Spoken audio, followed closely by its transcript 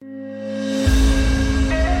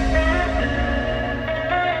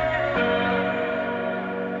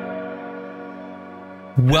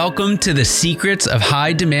Welcome to the Secrets of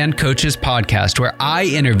High Demand Coaches podcast, where I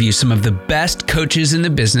interview some of the best coaches in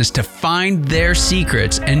the business to find their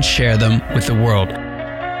secrets and share them with the world.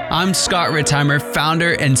 I'm Scott Ritzheimer,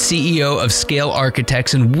 founder and CEO of Scale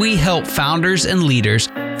Architects, and we help founders and leaders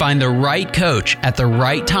find the right coach at the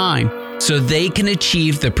right time so they can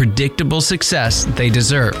achieve the predictable success they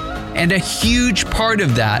deserve. And a huge part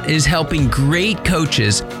of that is helping great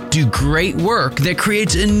coaches do great work that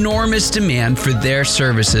creates enormous demand for their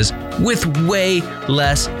services with way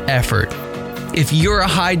less effort. If you're a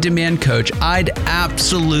high demand coach, I'd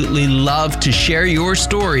absolutely love to share your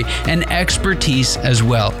story and expertise as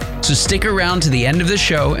well. So stick around to the end of the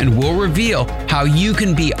show and we'll reveal how you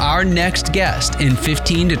can be our next guest in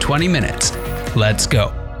 15 to 20 minutes. Let's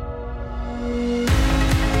go.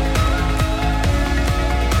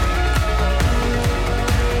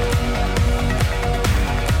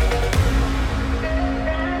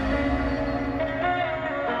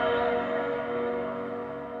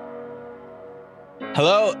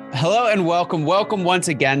 Hello, and welcome once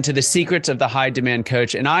again to the Secrets of the High Demand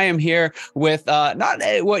Coach. And I am here with not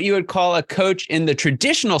what you would call a coach in the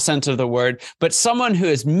traditional sense of the word, but someone who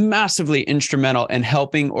is massively instrumental in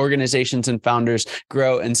helping organizations and founders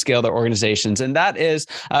grow and scale their organizations. And that is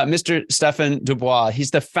Mr. Stefan Debois.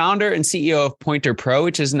 He's the founder and CEO of Pointer Pro,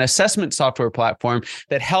 which is an assessment software platform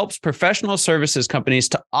that helps professional services companies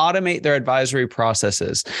to automate their advisory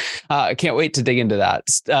processes. I can't wait to dig into that.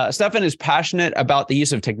 Stefan is passionate about the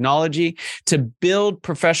use of technology to build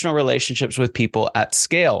professional relationships with people at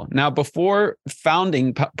scale. Now, before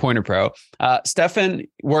founding Pointer Pro, Stefan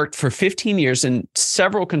worked for 15 years in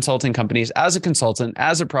several consulting companies as a consultant,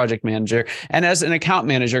 as a project manager, and as an account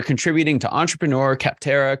manager, contributing to Entrepreneur,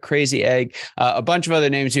 Capterra, Crazy Egg, a bunch of other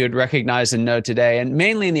names you would recognize and know today, and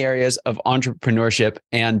mainly in the areas of entrepreneurship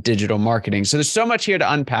and digital marketing. So there's so much here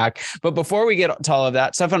to unpack. But before we get to all of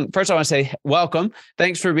that, Stefan, first I want to say welcome.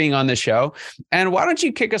 Thanks for being on the show. And why don't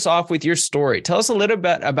you kick us off with your story? Tell us a little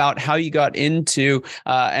bit about how you got into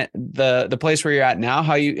the place where you're at now,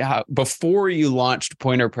 how before you launched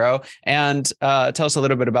Pointer Pro, and tell us a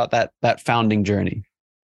little bit about that founding journey.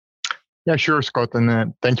 Yeah, sure, Scott,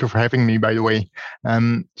 and thank you for having me, by the way.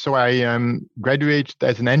 So I graduated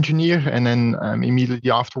as an engineer, and then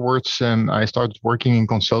immediately afterwards, I started working in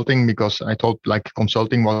consulting because I thought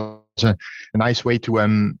consulting was a nice way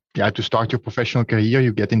to start your professional career.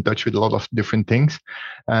 You get in touch with a lot of different things.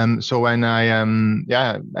 So when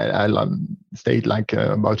I stayed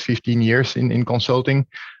about 15 years in consulting.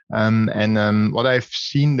 What I've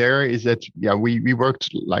seen there is that, we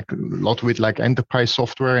worked a lot with enterprise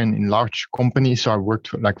software and in large companies. So I worked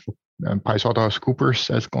for PricewaterhouseCoopers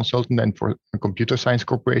as a consultant and for a computer science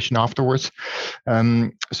corporation afterwards.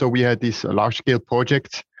 So we had this large scale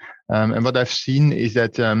project. And what I've seen is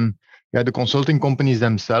that, the consulting companies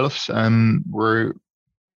themselves were,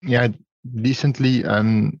 decently,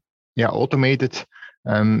 automated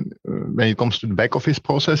when it comes to the back office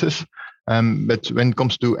processes. But when it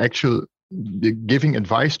comes to actual giving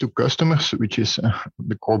advice to customers, which is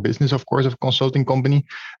the core business, of course, of a consulting company,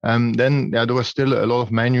 then there was still a lot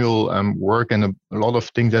of manual work and a lot of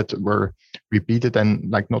things that were repeated and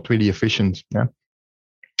not really efficient. Yeah.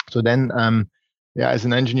 So then, as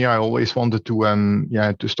an engineer, I always wanted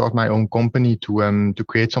to start my own company to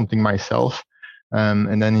create something myself.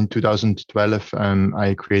 And then in 2012,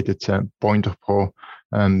 I created Pointer Pro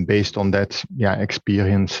based on that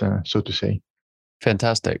experience, so to say.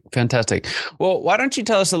 Fantastic. Well, why don't you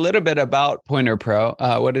tell us a little bit about Pointer Pro,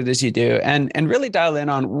 what it is you do, and really dial in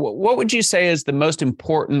on what would you say is the most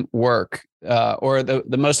important work or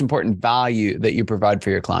the most important value that you provide for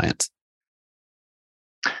your clients?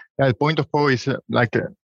 Yeah, Pointer Pro is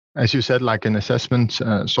as you said, an assessment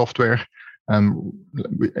software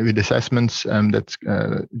with assessments that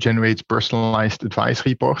generates personalized advice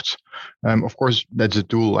reports. Of course, that's a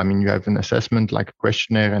tool. I mean, you have an assessment like a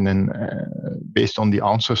questionnaire, and then based on the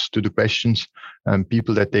answers to the questions,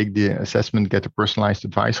 people that take the assessment get a personalized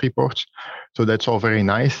advice report. So that's all very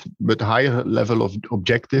nice. But higher level of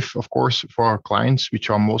objective, of course, for our clients, which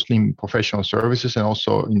are mostly in professional services and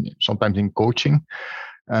also sometimes in coaching,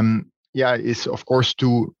 is of course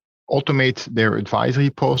to automate their advisory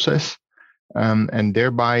process. And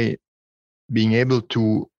thereby being able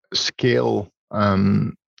to scale,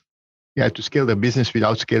 to scale their business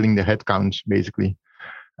without scaling their headcounts, basically,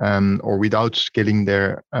 or without scaling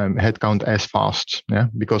their headcount as fast. Yeah,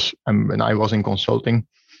 because when I was in consulting,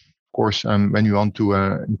 of course, when we want to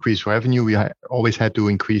increase revenue, we always had to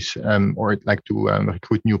increase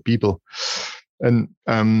recruit new people, and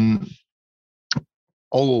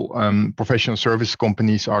all professional service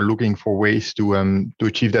companies are looking for ways to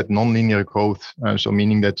achieve that nonlinear growth. So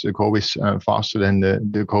meaning that the growth is faster than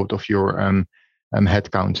the growth of your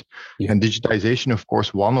headcount. Yeah. And digitization, of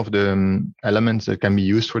course, one of the elements that can be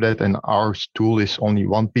used for that. And our tool is only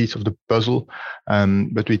one piece of the puzzle,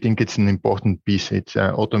 but we think it's an important piece. It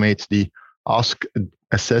automates the ask,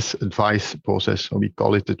 assess, advise process. So we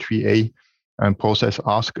call it the 3A process: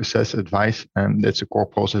 ask, assess, advise. And that's a core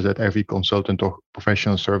process that every consultant or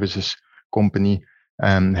professional services company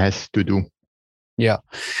has to do. Yeah.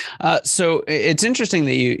 So it's interesting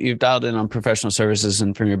that you've dialed in on professional services,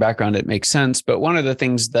 and from your background, it makes sense. But one of the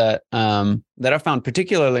things that that I found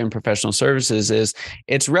particularly in professional services is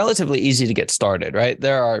it's relatively easy to get started, right?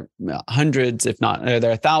 There are hundreds, if not,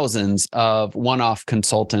 there are thousands of one-off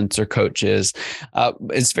consultants or coaches.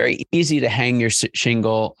 It's very easy to hang your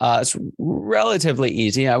shingle. It's relatively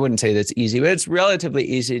easy. I wouldn't say that's easy, but it's relatively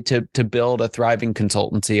easy to build a thriving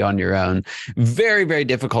consultancy on your own. Very, very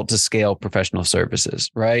difficult to scale professional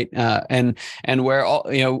services, right? And where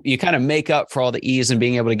you kind of make up for all the ease and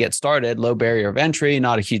being able to get started, low barrier of entry,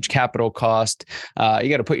 not a huge capital cost. You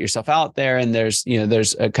got to put yourself out there, and there's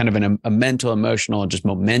a kind of a mental, emotional, and just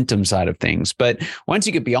momentum side of things. But once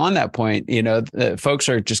you get beyond that point, folks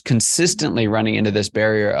are just consistently running into this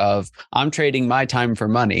barrier of, I'm trading my time for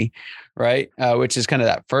money, right? Which is kind of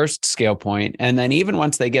that first scale point. And then even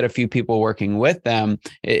once they get a few people working with them,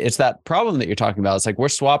 it's that problem that you're talking about. It's like we're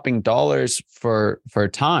swapping dollars for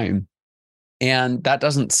time. And that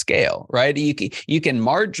doesn't scale, right? You can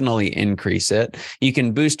marginally increase it. You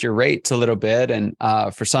can boost your rates a little bit. And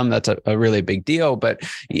for some, that's a really big deal, but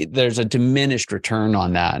there's a diminished return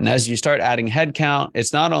on that. And as you start adding headcount,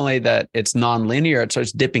 it's not only that it's nonlinear, it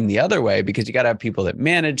starts dipping the other way because you got to have people that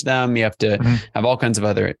manage them. You have to have all kinds of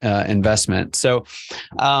other investment. So,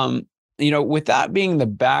 with that being the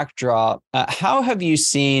backdrop, how have you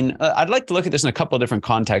seen, I'd like to look at this in a couple of different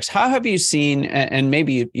contexts. How have you seen, and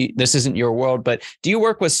maybe this isn't your world, but do you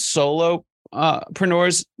work with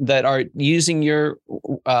solopreneurs that are using your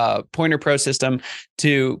Pointer Pro system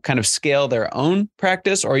to kind of scale their own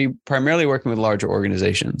practice, or are you primarily working with larger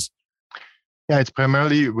organizations? Yeah, it's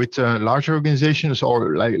primarily with larger organizations,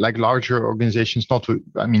 or like larger organizations. Not,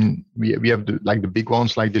 we have the big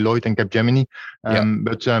ones like Deloitte and Capgemini,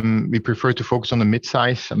 but we prefer to focus on the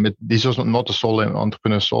mid-size. But this is not a solo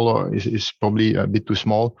entrepreneur. Solo is probably a bit too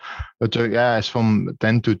small. But it's from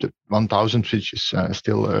 10 to 1,000, which is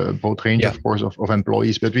still a broad range, of course, of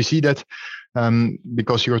employees. But we see that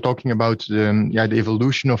because you're talking about the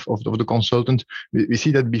evolution of the consultant, we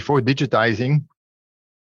see that before digitizing,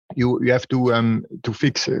 you have to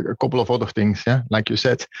fix a couple of other things. Yeah, like you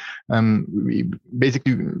said, we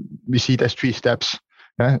see it as 3 steps.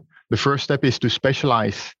 The first step is to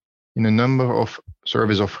specialize in a number of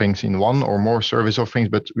service offerings, in one or more service offerings,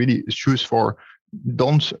 but really choose for.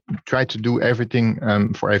 Don't try to do everything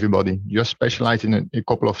for everybody. Just specialize in a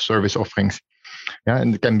couple of service offerings. Yeah,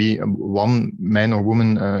 and it can be a one man or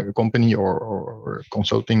woman company or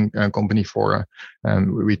consulting company for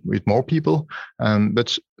with more people.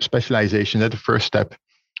 But specialization, that's the first step.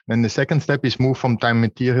 Then the second step is move from time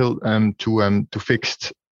material to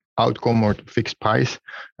fixed outcome or fixed price.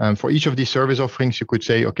 For each of these service offerings, you could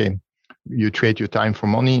say, okay, you trade your time for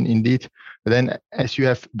money, indeed. But then, as you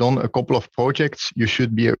have done a couple of projects, you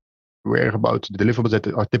should be aware about the deliverables that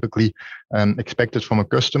are typically expected from a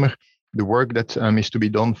customer, the work that is to be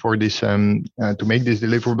done for this to make these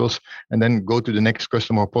deliverables, and then go to the next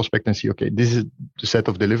customer or prospect and see, okay, this is the set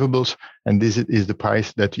of deliverables, and this is the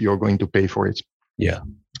price that you're going to pay for it. Yeah,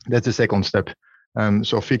 that's the second step.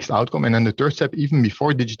 So fixed outcome. And then the third step, even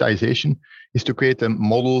before digitization, is to create a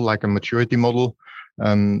model, like a maturity model,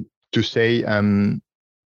 to say,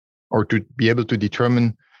 or to be able to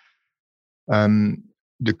determine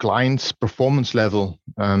the client's performance level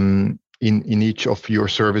in each of your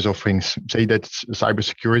service offerings. Say that's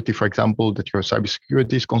cybersecurity, for example, that you're a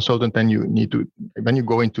cybersecurity consultant, then you need to, when you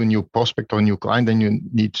go into a new prospect or a new client, then you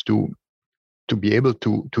need to be able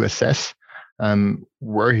to assess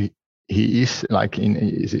where he is,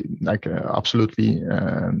 is it like absolutely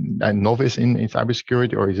a novice in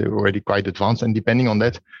cybersecurity, or is it already quite advanced? And depending on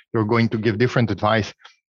that, you're going to give different advice.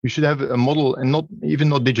 You should have a model, and not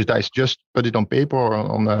digitized, just put it on paper or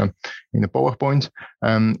in a PowerPoint.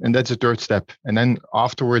 And that's the third step. And then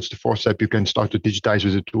afterwards, the fourth step, you can start to digitize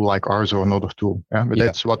with a tool like ours or another tool. Yeah? But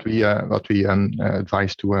that's what we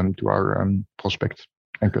advise to our prospects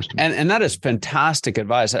and customers. And that is fantastic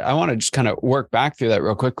advice. I want to just kind of work back through that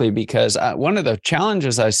real quickly, because one of the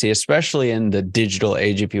challenges I see, especially in the digital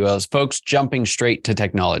age, if you will, is folks jumping straight to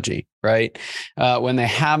technology. right? When they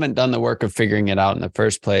haven't done the work of figuring it out in the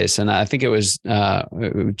first place. And I think it was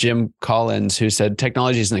Jim Collins who said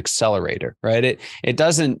technology is an accelerator, right? It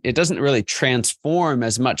doesn't really transform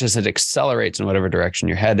as much as it accelerates in whatever direction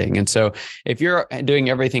you're heading. And so if you're doing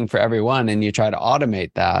everything for everyone and you try to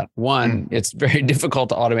automate that, one, it's very difficult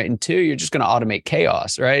to automate, and two, you're just going to automate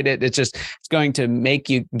chaos, right? It's going to make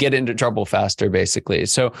you get into trouble faster, basically.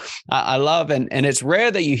 So I love, and it's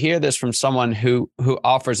rare that you hear this from someone who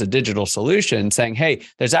offers a digital solution saying, hey,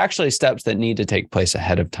 there's actually steps that need to take place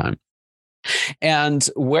ahead of time. And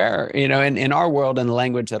where, in our world and the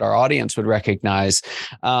language that our audience would recognize,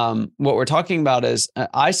 what we're talking about is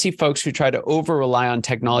I see folks who try to over rely on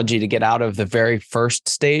technology to get out of the very first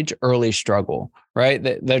stage, early struggle,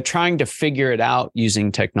 right? They're trying to figure it out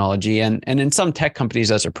using technology. And in some tech companies,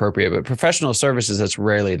 that's appropriate, but professional services, that's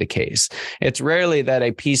rarely the case. It's rarely that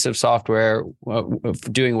a piece of software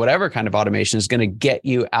doing whatever kind of automation is going to get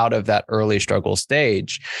you out of that early struggle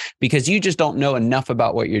stage, because you just don't know enough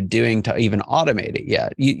about what you're doing to even automate it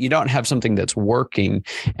yet. You don't have something that's working.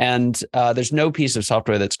 And there's no piece of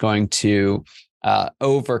software that's going to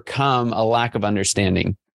overcome a lack of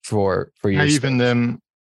understanding for your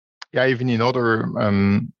even in other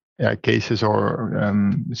cases or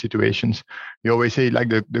situations, we always say like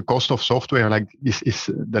the cost of software, like this is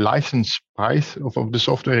the license price of the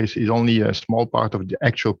software is only a small part of the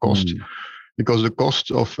actual cost. Because the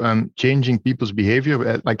cost of changing people's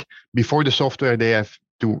behavior, like before the software, they have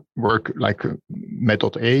to work like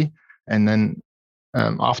method A, and then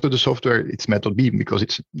after the software, it's method B, because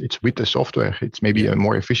it's with the software. It's maybe a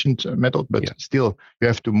more efficient method, but still you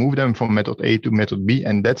have to move them from method A to method B,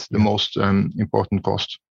 and that's the most important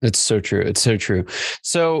cost. It's so true. It's so true.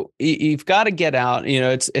 So you've got to get out,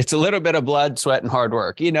 it's a little bit of blood, sweat, and hard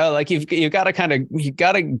work, like you've got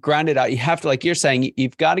to grind it out. You have to, like you're saying,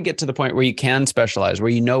 you've got to get to the point where you can specialize, where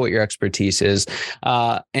you know what your expertise is,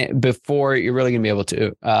 before you're really going to be able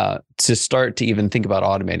to start to even think about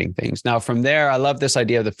automating things. Now, from there, I love this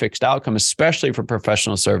idea of the fixed outcome, especially for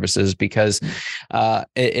professional services, because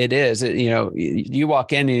you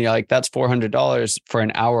walk in and you're like, that's $400 for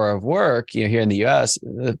an hour of work, here in the US.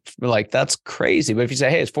 Like, that's crazy. But if you say,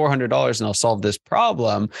 hey, it's $400 and I'll solve this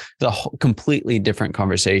problem, it's a completely different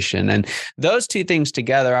conversation. And those two things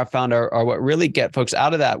together, I found are what really get folks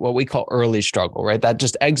out of that, what we call early struggle, right? That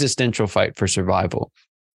just existential fight for survival.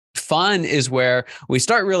 Fun is where we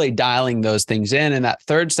start really dialing those things in. And that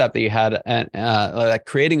third step that you had, like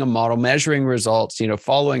creating a model, measuring results,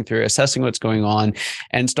 following through, assessing what's going on,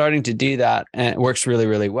 and starting to do that, and it works really,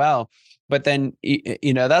 really well. But then,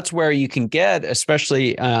 that's where you can get,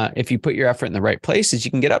 especially if you put your effort in the right places,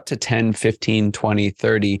 you can get up to 10, 15, 20,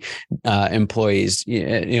 30 employees,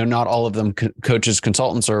 not all of them coaches,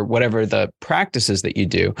 consultants, or whatever the practices that you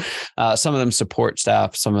do. Some of them support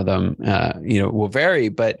staff, some of them, will vary,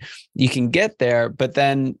 but you can get there. But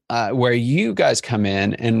then where you guys come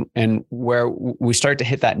in and where we start to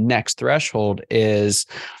hit that next threshold is,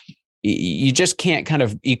 you just can't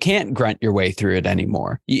you can't grunt your way through it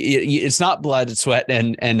anymore. It's not blood, sweat,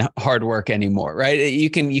 and hard work anymore, right? You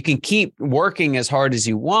can keep working as hard as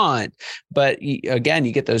you want, but again,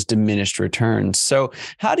 you get those diminished returns. So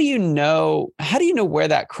how do you know where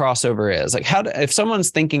that crossover is? Like, if someone's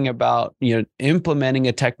thinking about, implementing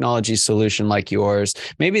a technology solution like yours,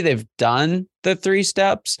 maybe they've done the 3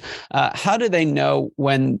 steps. How do they know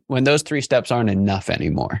when those 3 steps aren't enough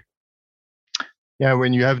anymore? Yeah,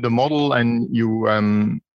 when you have the model and you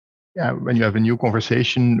when you have a new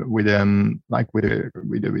conversation with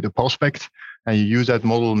with a prospect, and you use that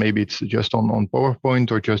model, maybe it's just on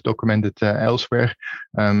PowerPoint or just documented elsewhere,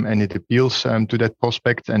 and it appeals to that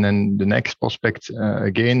prospect, and then the next prospect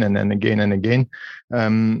again, and then again and again,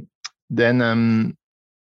 then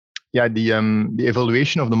the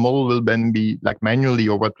evaluation of the model will then be like manually,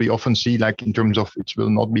 or what we often see, like in terms of, it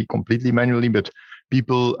will not be completely manually, but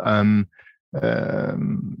people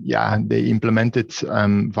they implement it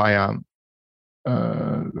via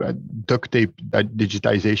Duct-Tape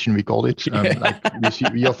digitization, we call it.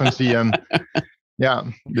 We often see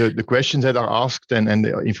the questions that are asked and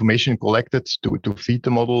the information collected to feed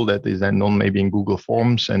the model, that is then done maybe in Google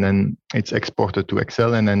Forms, and then it's exported to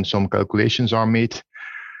Excel, and then some calculations are made.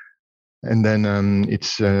 And then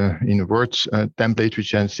it's in a Word template,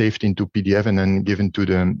 which then saved into PDF and then given to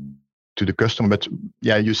the customer. But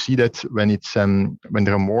you see that when it's when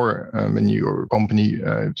there are more, when your company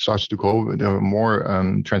starts to grow, there are more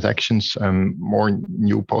transactions, more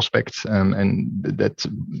new prospects, and that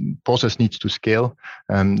process needs to scale.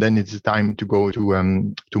 Then it's time to go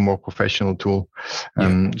to more professional tool.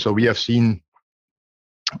 So we have seen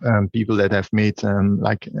people that have made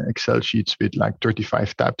like Excel sheets with like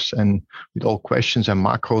 35 tabs and with all questions and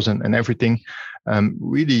macros and everything.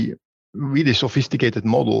 Really sophisticated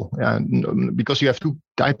model. Because you have two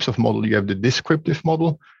types of model. You have the descriptive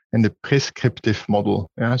model and the prescriptive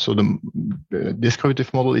model. So the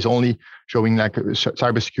descriptive model is only showing like a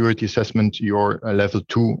cybersecurity assessment, you're a level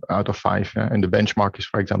 2 out of 5, and the benchmark is,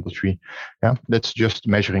 for example, 3. That's just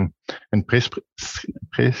measuring. And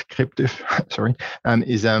prescriptive, sorry,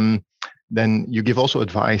 is then you give also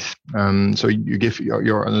advice. So you give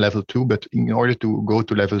you're on level 2, but in order to go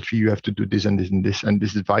to level 3, you have to do this and this and this. And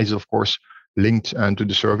this advice is, of course, linked to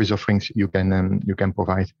the service offerings you can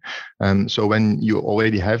provide. So when you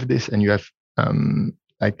already have this and you have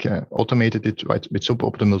automated it with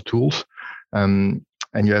suboptimal tools, and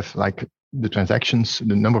you have like the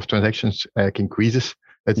number of transactions increases.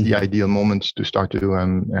 That's the ideal moment to start to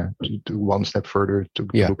do one step further to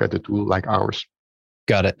look at the tool like ours.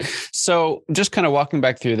 Got it. So just kind of walking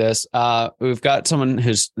back through this, we've got someone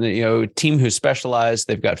who's, team who's specialized.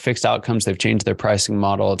 They've got fixed outcomes. They've changed their pricing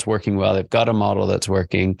model. It's working well. They've got a model that's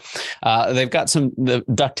working. They've got the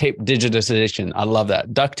Duct-Tape digitization. I love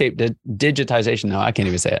that. Duct-Tape digitization. No, I can't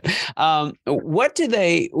even say it. What do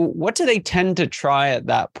they tend to try at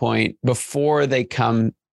that point before they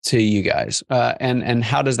come to you guys? And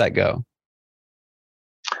how does that go?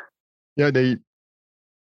 They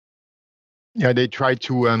try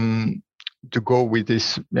to go with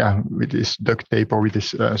this duct tape or with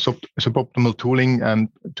this suboptimal tooling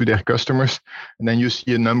to their customers, and then you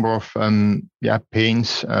see a number of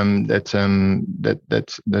pains that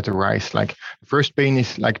arise. Like the first pain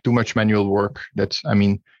is like too much manual work.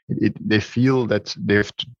 They feel that they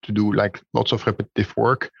have to do like lots of repetitive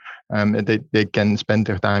work. And they can spend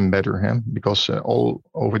their time better, because all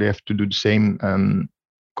over they have to do the same.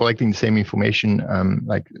 Collecting the same information,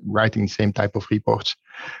 like writing the same type of reports.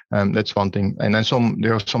 That's one thing. And then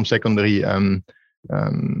there are some secondary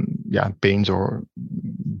pains or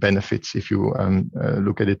benefits if you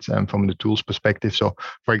look at it from the tools perspective. So,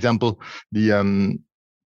 for example, the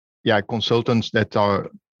consultants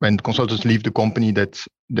when consultants leave the company, that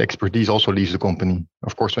the expertise also leaves the company.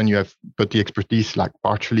 Of course, when you have put the expertise like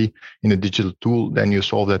partially in a digital tool, then you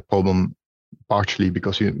solve that problem partially,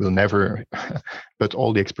 because you will never put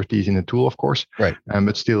all the expertise in a tool, of course. Right.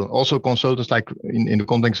 But still, also consultants, like in the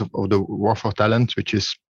context of the war for talent, which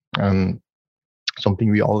is something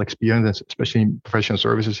we all experience, especially in professional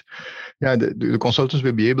services. The consultants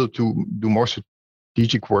will be able to do more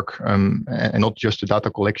strategic work, and not just the data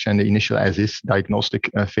collection, the initial as-is diagnostic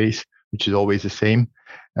phase, which is always the same.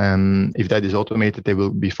 If that is automated, they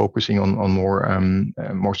will be focusing on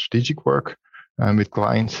more strategic work with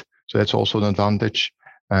clients. So that's also an advantage.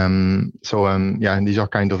 And these are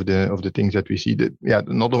kind of the things that we see.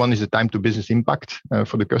 Another one is the time to business impact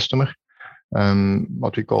for the customer.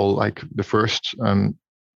 What we call like the first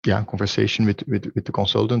conversation with the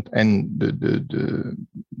consultant and the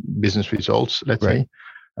business results, let's say.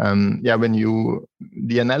 When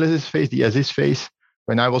the analysis phase, the as-is phase,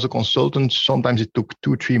 when I was a consultant, sometimes it took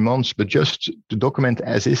 2-3 months, but just to document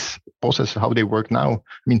as-is process, how they work now.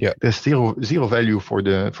 There's zero value for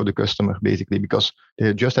the customer, basically, because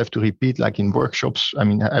they just have to repeat, like in workshops.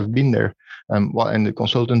 I've been there, and the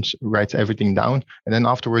consultant writes everything down, and then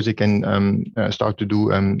afterwards they can start to do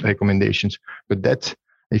recommendations. But that,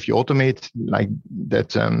 if you automate like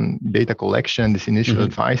that data collection, this initial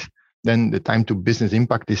advice, then the time to business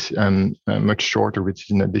impact is much shorter, which is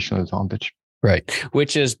an additional advantage. Right.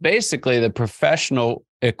 Which is basically the professional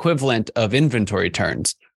equivalent of inventory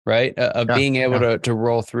turns, right? Of being able to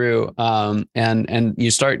roll through, and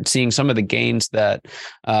you start seeing some of the gains that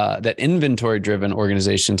inventory driven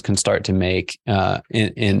organizations can start to make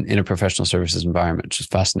in a professional services environment, which is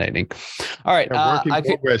fascinating. All right. Work in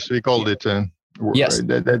progress, we called it. Yes.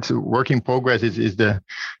 That's work in progress is the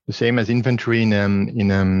same as inventory in a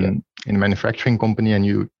manufacturing company, and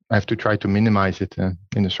you have to try to minimize it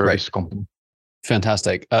in a service company.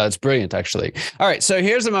 Fantastic. It's brilliant, actually. All right. So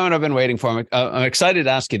here's the moment I've been waiting for. I'm excited to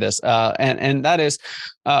ask you this. And that is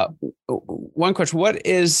one question. What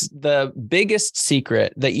is the biggest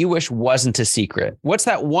secret that you wish wasn't a secret? What's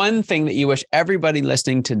that one thing that you wish everybody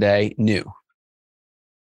listening today knew?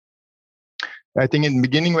 I think in the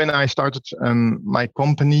beginning, when I started my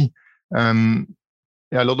company, a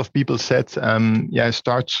lot of people said,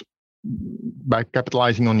 start by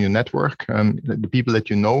capitalizing on your network, the people that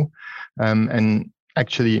you know, and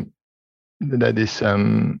actually that is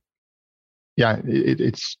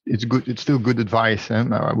it's good. It's still good advice.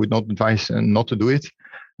 I would not advise not to do it,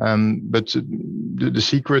 but the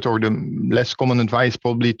secret or the less common advice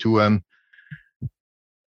probably to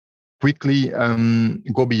quickly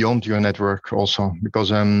go beyond your network also,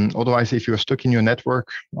 because otherwise, if you're stuck in your network,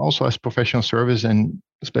 also as professional service and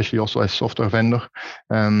especially also as software vendor,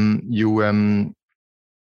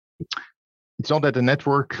 it's not that the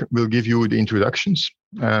network will give you the introductions.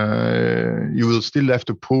 You will still have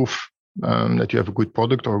to prove that you have a good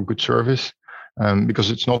product or a good service,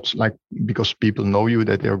 because it's not like because people know you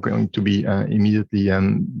that they're going to be immediately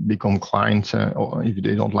become clients or if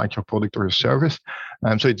they don't like your product or your service.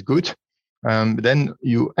 So it's good. But then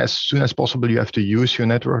you, as soon as possible, you have to use your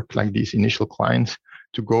network, like these initial clients,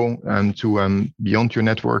 to go to beyond your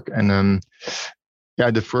network. And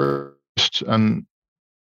the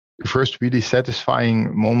first really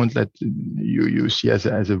satisfying moment that you see as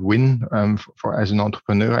a win for as an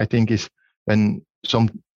entrepreneur, I think, is when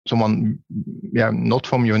someone not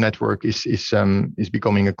from your network is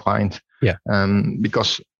becoming a client. Yeah.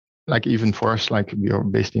 Because like even for us, like we are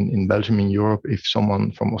based in Belgium, in Europe, if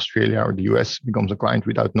someone from Australia or the US becomes a client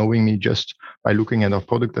without knowing me, just by looking at our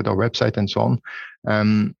product, at our website and so on,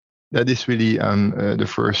 that is really the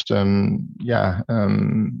first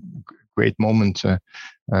great moment.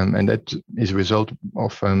 And that is a result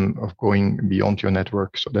of going beyond your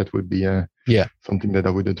network. So that would be something that I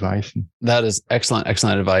would advise. That is excellent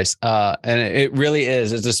advice. And it really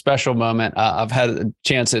is. It's a special moment. I've had a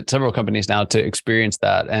chance at several companies now to experience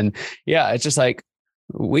that. And it's just like,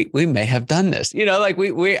 we may have done this, like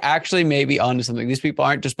we actually may be onto something. These people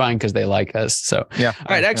aren't just buying because they like us. So, all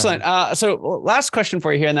right, excellent. So last question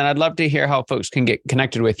for you here, and then I'd love to hear how folks can get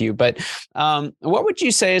connected with you. But what would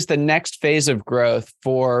you say is the next phase of growth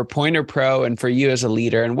for Pointer Pro and for you as a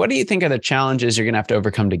leader? And what do you think are the challenges you're going to have to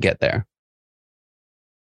overcome to get there?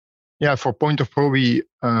 Yeah, for Pointer Pro, we,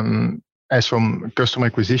 as from customer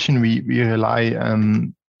acquisition, we rely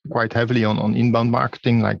quite heavily on inbound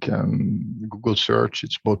marketing, like Google search.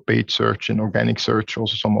 It's both paid search and organic search,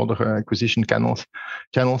 also some other acquisition channels.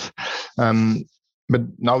 But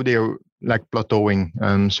now they're like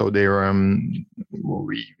plateauing. So they're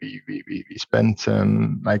we spend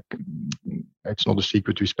like, it's not a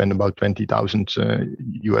secret, we spend about $20,000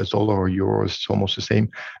 US or euros, it's almost the same,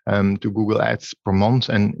 to Google Ads per month.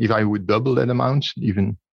 And if I would double that amount,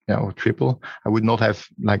 even or triple, I would not have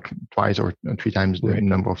like twice or three times the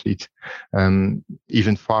number of leads.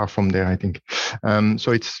 Even far from there, I think.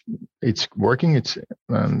 So it's working. It's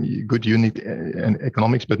good unit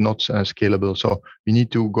economics, but not scalable. So we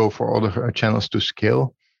need to go for other channels to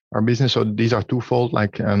scale our business. So these are twofold.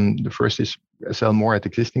 Like the first is sell more at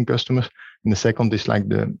existing customers, and the second is like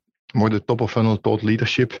the top of funnel thought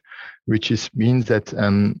leadership, which means that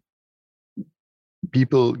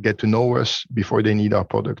people get to know us before they need our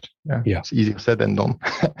product. It's easier said than done.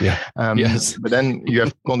 Yes. But then you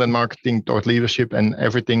have content marketing, thought leadership, and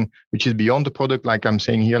everything which is beyond the product. Like I'm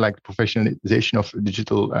saying here, like professionalization of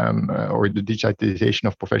digital or the digitization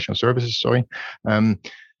of professional services. Sorry.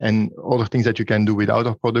 And other things that you can do without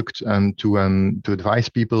our product to advise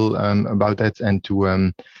people about that and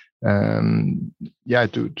to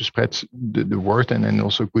spread the word and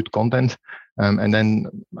also good content. And then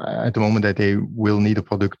at the moment that they will need a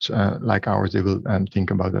product like ours, they will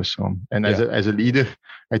think about us. So, and as a leader,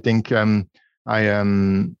 I think I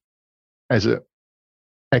am as a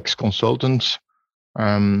ex-consultant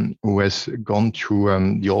who has gone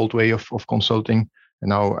through the old way of consulting, and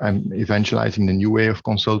now I'm evangelizing the new way of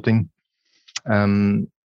consulting.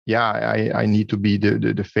 I need to be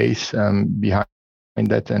the face behind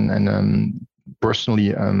that and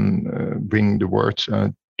personally bring the word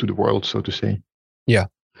to the world, so to say. Yeah.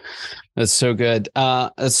 That's so good.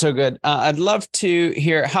 That's so good. I'd love to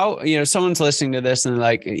hear how, someone's listening to this and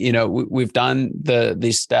like, we've done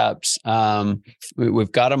these steps.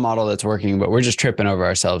 We've got a model that's working, but we're just tripping over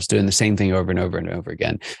ourselves doing the same thing over and over and over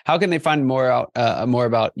again. How can they find more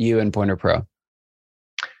about you and Pointer Pro?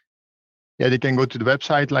 Yeah, they can go to the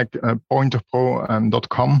website like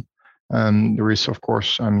pointerpro.com. There is, of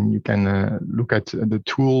course, you can look at the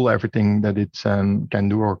tool, everything that it can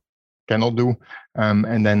do or cannot do.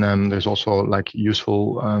 And then there's also like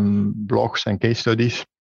useful blogs and case studies.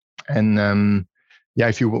 And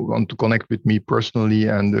if you want to connect with me personally,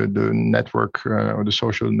 and the network or the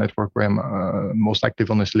social network where I'm most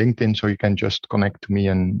active on is LinkedIn. So you can just connect to me,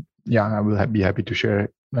 and I will be happy to share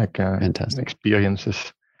like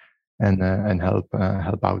experiences and help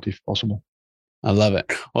out if possible. I love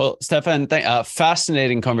it. Well, Stefan,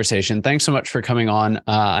 fascinating conversation. Thanks so much for coming on.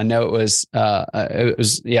 I know it was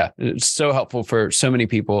so helpful for so many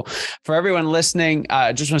people. For everyone listening,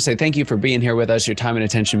 I just want to say thank you for being here with us. Your time and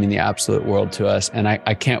attention mean the absolute world to us. And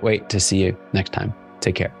I can't wait to see you next time.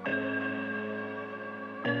 Take care.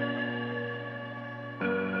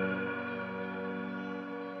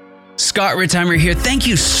 Scott Ritzheimer here. Thank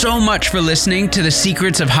you so much for listening to the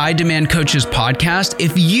Secrets of High Demand Coaches podcast.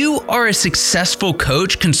 If you are a successful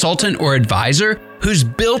coach, consultant, or advisor who's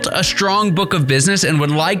built a strong book of business and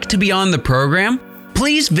would like to be on the program,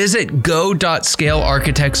 please visit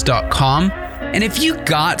go.scalearchitects.com. And if you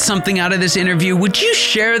got something out of this interview, would you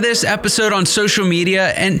share this episode on social media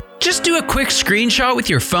and just do a quick screenshot with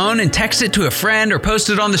your phone and text it to a friend or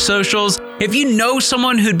post it on the socials? If you know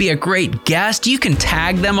someone who'd be a great guest, you can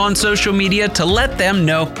tag them on social media to let them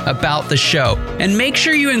know about the show. And make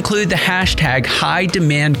sure you include the hashtag High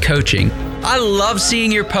Demand Coaching. I love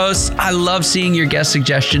seeing your posts. I love seeing your guest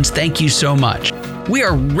suggestions. Thank you so much. We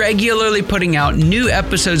are regularly putting out new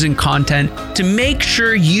episodes and content. To make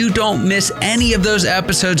sure you don't miss any of those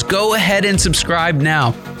episodes, go ahead and subscribe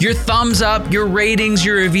now. Your thumbs up, your ratings,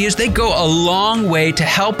 your reviews, they go a long way to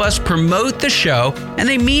help us promote the show, and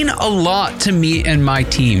they mean a lot to me and my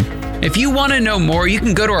team. If you want to know more, you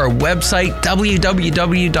can go to our website,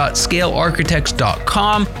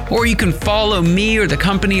 www.scalearchitects.com, or you can follow me or the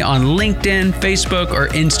company on LinkedIn, Facebook, or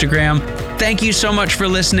Instagram. Thank you so much for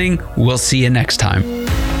listening. We'll see you next time.